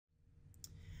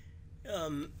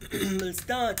We'll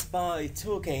start by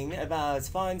talking about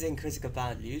finding critical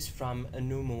values from a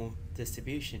normal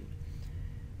distribution.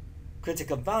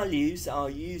 Critical values are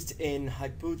used in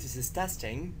hypothesis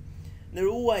testing. They're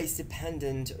always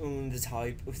dependent on the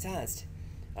type of test.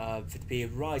 If it be a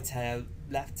right tail,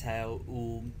 left tail,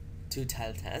 or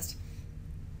two-tail test.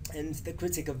 And the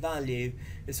critical value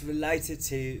is related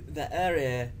to the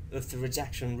area of the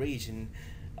rejection region,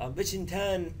 which in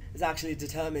turn is actually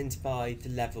determined by the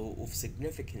level of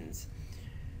significance.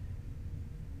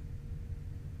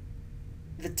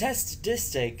 The test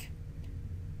statistic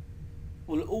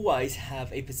will always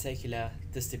have a particular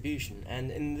distribution, and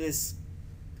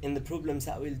in the problems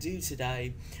that we'll do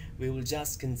today, we will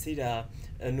just consider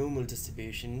a normal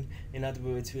distribution. In other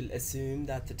words, we'll assume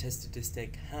that the test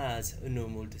statistic has a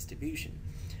normal distribution.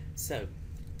 So,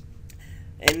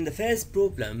 in the first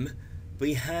problem,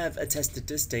 we have a test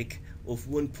statistic of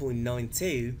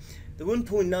 1.92. The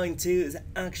 1.92 is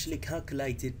actually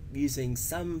calculated using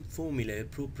some formula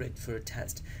appropriate for a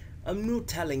test. I'm not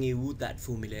telling you what that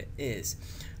formula is,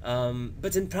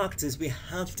 but in practice we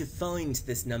have to find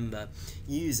this number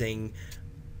using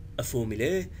a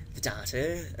formula, the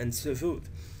data, and so forth.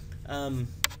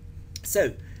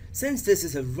 So, since this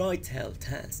is a right tail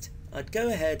test, I'd go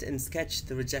ahead and sketch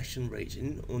the rejection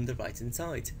region on the right hand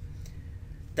side.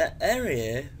 The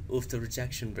area of the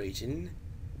rejection region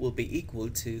will be equal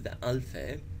to the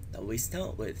alpha that we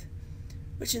start with,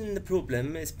 which in the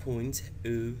problem is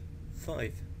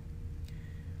 0.05.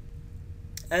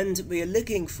 And we are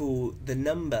looking for the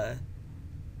number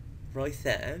right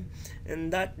there,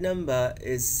 and that number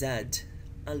is Z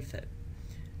alpha.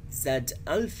 Z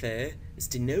alpha is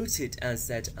denoted as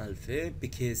Z alpha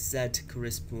because Z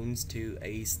corresponds to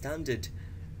a standard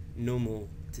normal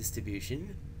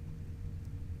distribution,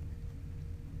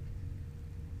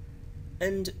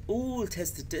 and all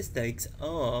test statistics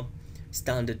are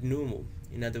standard normal.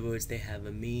 In other words, they have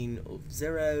a mean of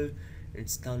 0 and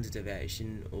standard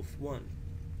deviation of 1.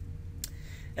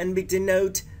 And we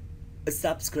denote a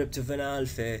subscript of an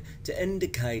alpha to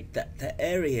indicate that the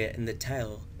area in the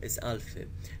tail is alpha.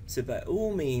 So by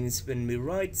all means, when we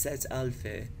write Z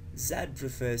alpha, Z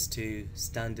refers to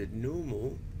standard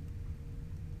normal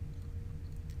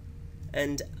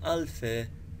and alpha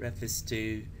refers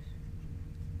to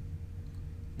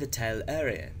the tail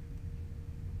area.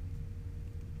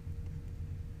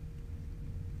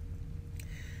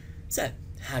 So,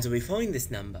 how do we find this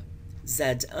number?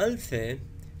 Z alpha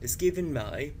is given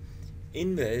by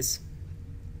inverse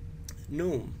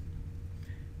norm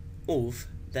of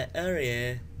the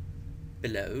area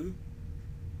below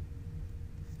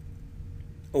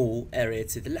or area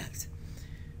to the left.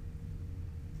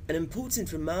 An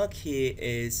important remark here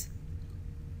is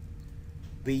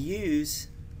we use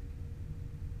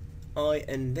I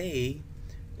and V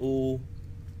or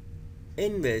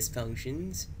inverse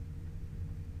functions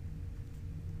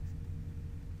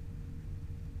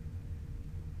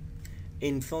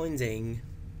in finding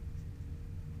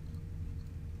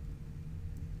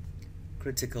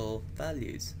critical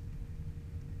values.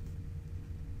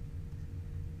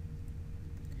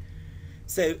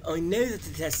 So I know that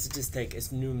the test statistic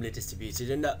is normally distributed,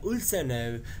 and I also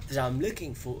know that I'm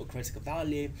looking for a critical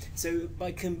value. So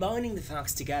by combining the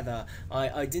facts together, I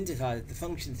identify that the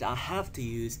function that I have to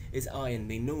use is I and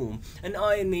V norm, and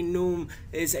I and V norm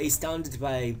is a standard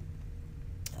way.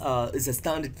 Is a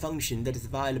standard function that is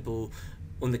available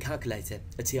on the calculator,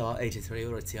 a TR-83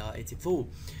 or a TR-84.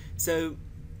 So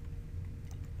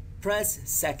press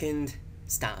second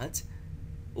stat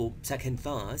or second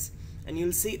vars, and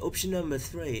you'll see option number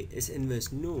 3 is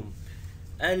inverse norm,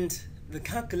 and the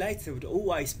calculator would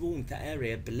always want the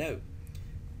area below.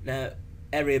 Now,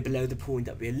 area below the point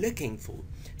that we're looking for.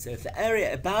 So if the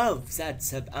area above Z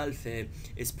sub alpha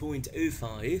is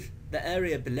 0.05, the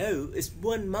area below is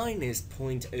 1 minus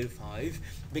 0.05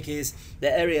 because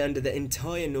the area under the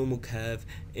entire normal curve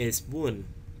is 1.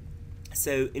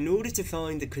 So in order to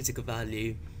find the critical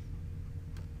value,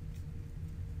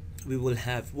 we will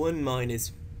have 1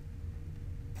 minus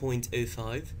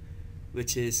 0.05,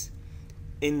 which is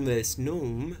inverse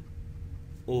norm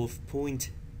of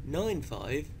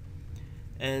 0.95,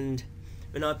 and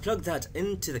when I plug that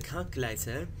into the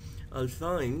calculator, I'll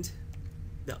find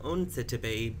the answer to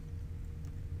be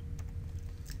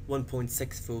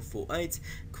 1.6448,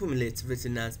 commonly it's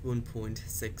written as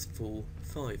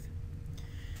 1.645.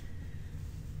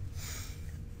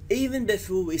 Even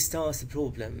before we start the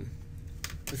problem,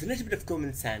 with a little bit of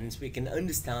common sense, we can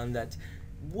understand that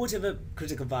whatever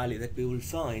critical value that we will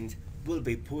find will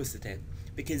be positive,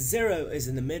 because 0 is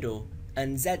in the middle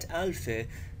and Z alpha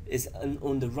is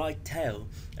on the right tail,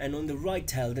 and on the right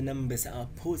tail the numbers are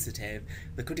positive,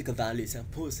 the critical values are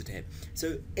positive.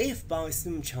 So if by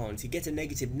some chance you get a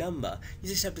negative number, you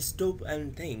just have to stop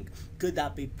and think, could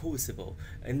that be possible?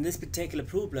 In this particular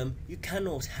problem, you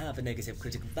cannot have a negative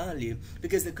critical value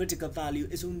because the critical value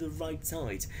is on the right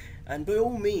side, and by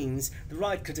all means the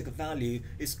right critical value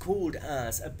is called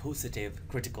as a positive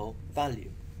critical value.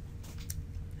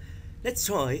 Let's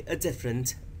try a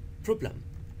different problem.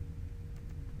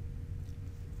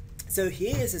 So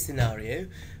here is a scenario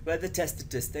where the test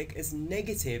statistic is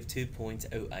negative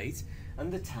 2.08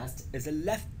 and the test is a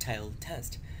left-tailed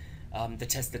test. The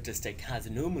test statistic has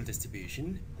a normal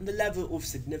distribution and the level of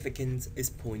significance is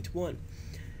 0.1.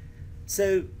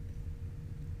 So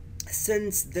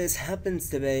since this happens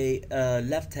to be a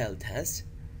left-tailed test,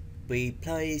 we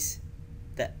place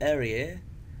the area,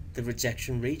 the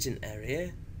rejection region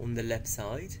area, on the left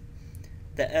side.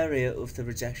 The area of the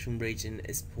rejection region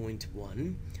is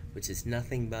 0.1, which is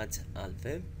nothing but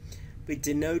alpha. We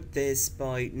denote this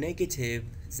by negative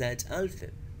Z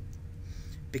alpha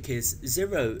because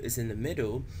 0 is in the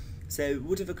middle, so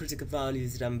whatever critical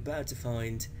values that I'm about to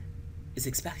find is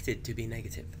expected to be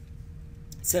negative.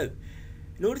 So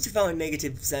in order to find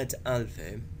negative Z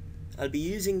alpha, I'll be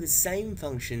using the same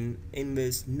function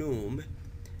inverse norm,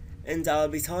 and I'll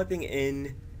be typing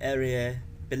in area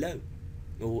below,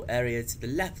 or area to the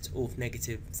left of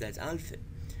negative Z alpha.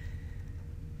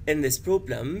 In this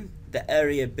problem, the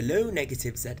area below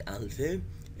negative Z alpha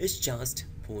is just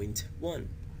 0.1.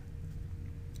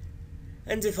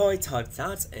 And if I type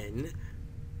that in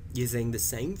using the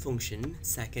same function,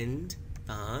 second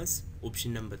as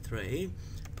option number 3,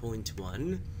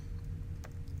 0.1,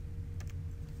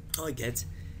 I get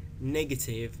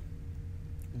negative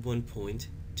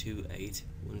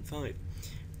 1.2815.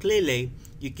 Clearly,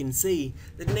 you can see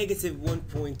that negative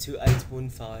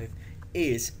 1.2815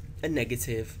 is a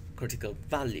negative critical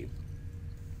value.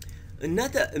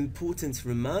 Another important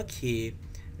remark here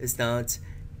is that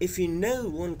if you know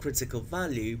one critical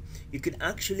value, you could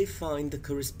actually find the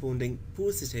corresponding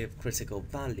positive critical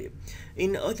value.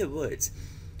 In other words,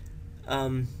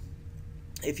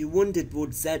 if you wondered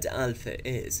what Z alpha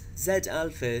is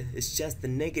just the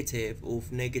negative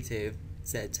of negative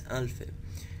Z alpha.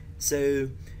 So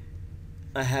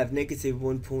I have negative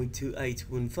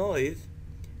 1.2815,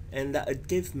 and that would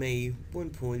give me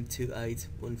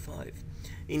 1.2815.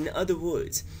 In other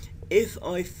words, if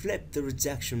I flip the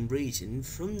rejection region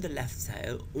from the left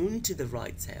tail onto the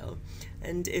right tail,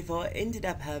 and if I ended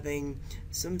up having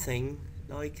something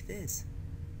like this,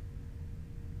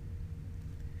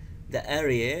 the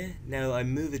area, now I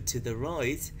move it to the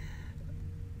right,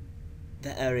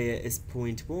 the area is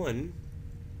 0.1,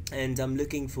 and I'm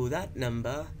looking for that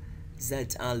number,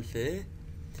 Z alpha.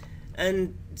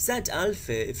 And Z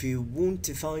alpha, if you want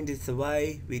to find it the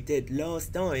way we did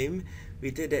last time,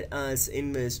 we did it as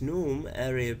inverse norm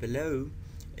area below.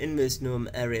 Inverse norm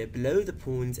area below the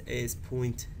point is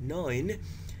 0.9,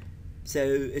 so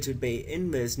it would be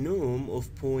inverse norm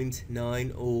of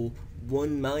 0.9, or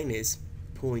 1 minus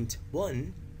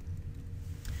 0.1.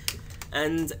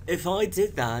 And if I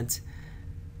did that,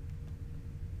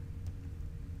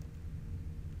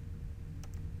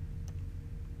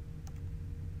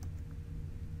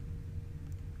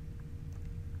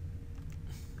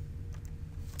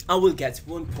 I will get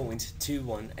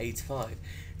 1.2185.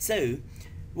 So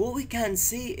what we can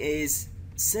see is,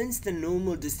 since the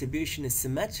normal distribution is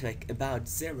symmetric about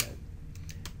 0,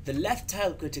 the left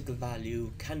tail critical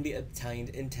value can be obtained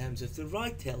in terms of the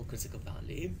right tail critical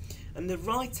value, and the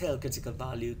right tail critical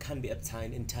value can be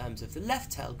obtained in terms of the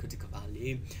left tail critical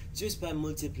value just by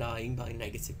multiplying by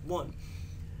 -1.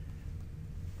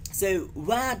 So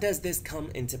where does this come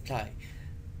into play?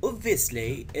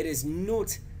 Obviously, it is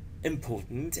not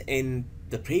important in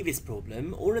the previous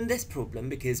problem or in this problem,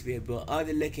 because we were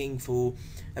either looking for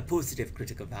a positive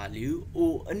critical value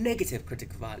or a negative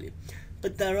critical value.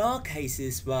 But there are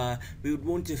cases where we would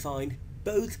want to find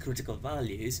both critical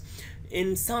values.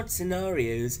 In such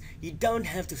scenarios, you don't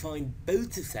have to find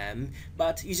both of them,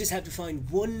 but you just have to find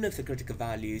one of the critical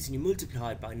values, and you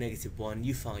multiply it by -1,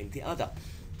 you find the other.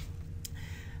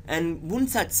 And one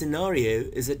such scenario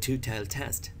is a two-tailed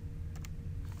test.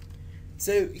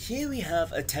 So here we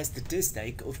have a test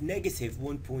statistic of negative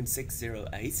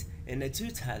 1.608 in a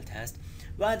two-tailed test,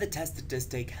 where the test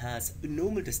statistic has a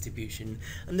normal distribution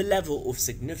and the level of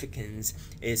significance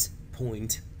is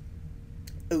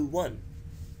 0.01.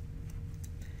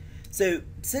 So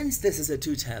since this is a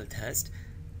two-tailed test,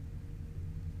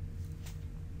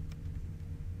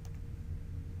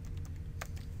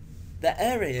 The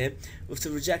area of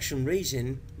the rejection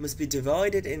region must be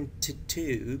divided into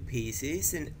two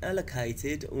pieces and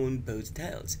allocated on both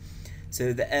tails.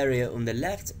 So the area on the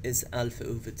left is alpha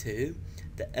over 2,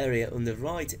 the area on the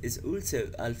right is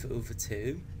also alpha over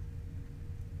 2.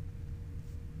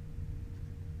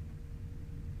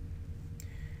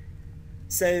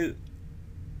 So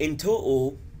in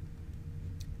total,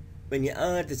 when you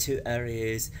add the two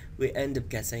areas, we end up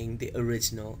getting the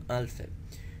original alpha.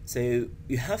 So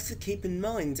you have to keep in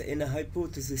mind in a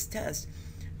hypothesis test,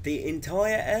 the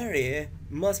entire area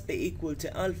must be equal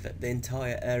to alpha. The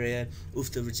entire area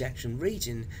of the rejection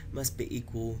region must be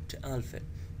equal to alpha.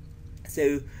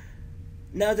 So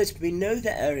now that we know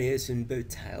the areas in both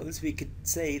tails, we could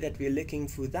say that we're looking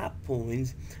for that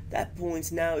point. That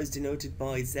point now is denoted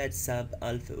by z sub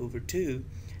alpha over 2,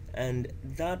 and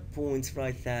that point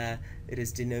right there, it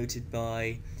is denoted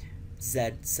by z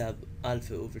sub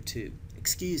alpha over 2.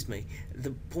 Excuse me,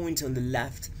 the point on the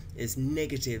left is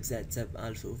negative z sub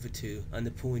alpha over 2, and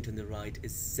the point on the right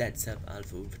is z sub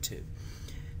alpha over 2.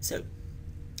 So,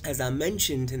 as I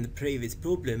mentioned in the previous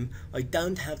problem, I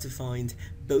don't have to find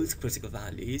both critical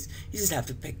values, you just have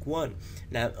to pick one.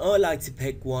 Now, I like to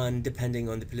pick one depending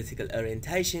on the political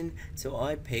orientation, so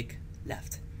I pick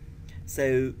left.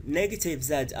 So, negative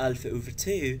z alpha over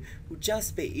 2 will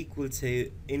just be equal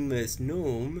to inverse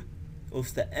norm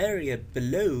of the area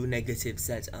below negative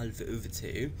z alpha over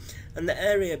 2, and the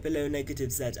area below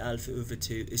negative z alpha over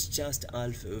 2 is just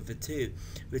alpha over 2,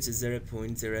 which is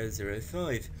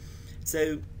 0.005.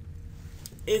 So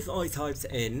if I typed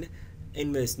in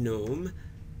inverse norm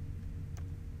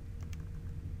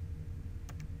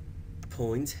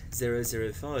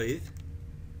 0.005,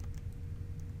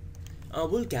 I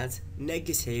will get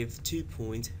negative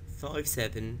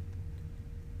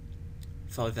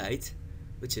 2.5758,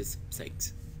 which is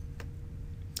 6.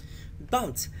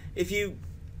 But if you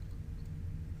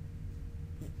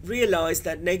realize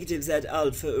that negative z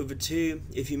alpha over 2,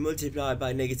 if you multiply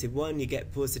by negative 1, you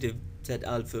get positive z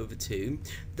alpha over 2,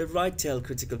 the right tail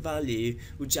critical value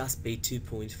would just be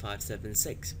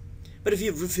 2.576. But if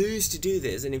you refuse to do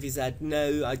this, and if you said,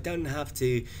 no, I don't have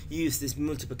to use this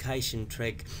multiplication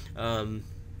trick, I'll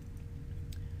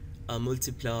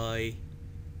multiply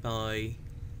by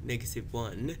negative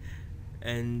 1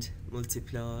 and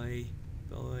multiply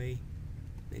by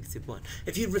negative 1.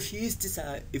 If you refuse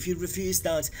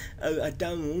that, oh, I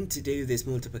don't want to do this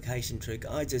multiplication trick,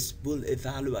 I just will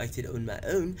evaluate it on my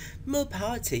own, more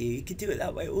power to you, you could do it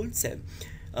that way also.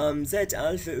 Z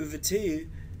alpha over 2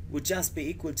 would just be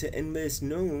equal to inverse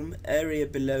norm area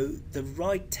below the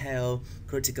right tail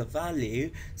critical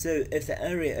value. So if the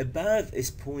area above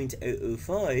is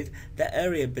 0.005, the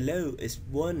area below is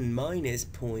 1 minus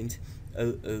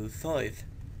 0.005.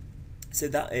 So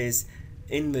that is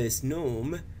inverse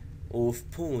norm of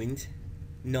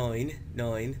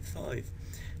 0.995.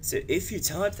 So if you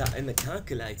type that in the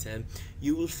calculator,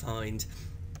 you will find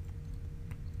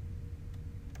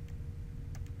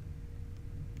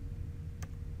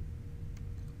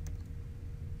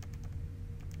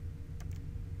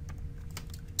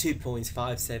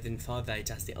 2.5758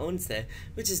 as the answer,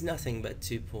 which is nothing but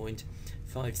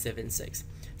 2.576.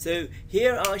 So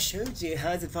here I showed you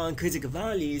how to find critical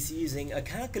values using a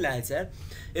calculator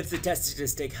if the test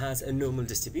statistic has a normal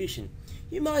distribution.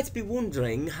 You might be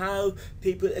wondering how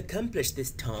people accomplish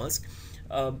this task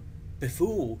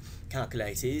before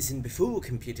calculators and before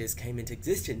computers came into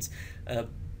existence.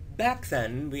 Back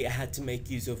then we had to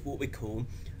make use of what we call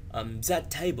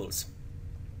Z-tables.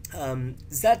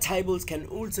 Z-tables can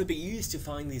also be used to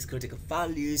find these critical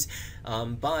values,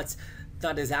 but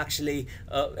that is actually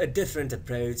a different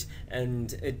approach,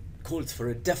 and it calls for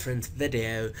a different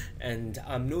video, and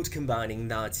I'm not combining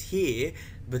that here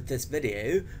with this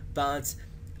video. But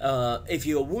if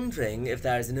you're wondering if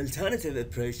there is an alternative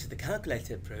approach to the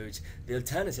calculator approach, the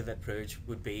alternative approach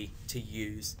would be to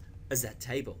use a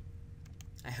Z-table.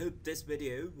 I hope this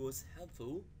video was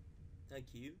helpful. Thank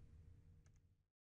you.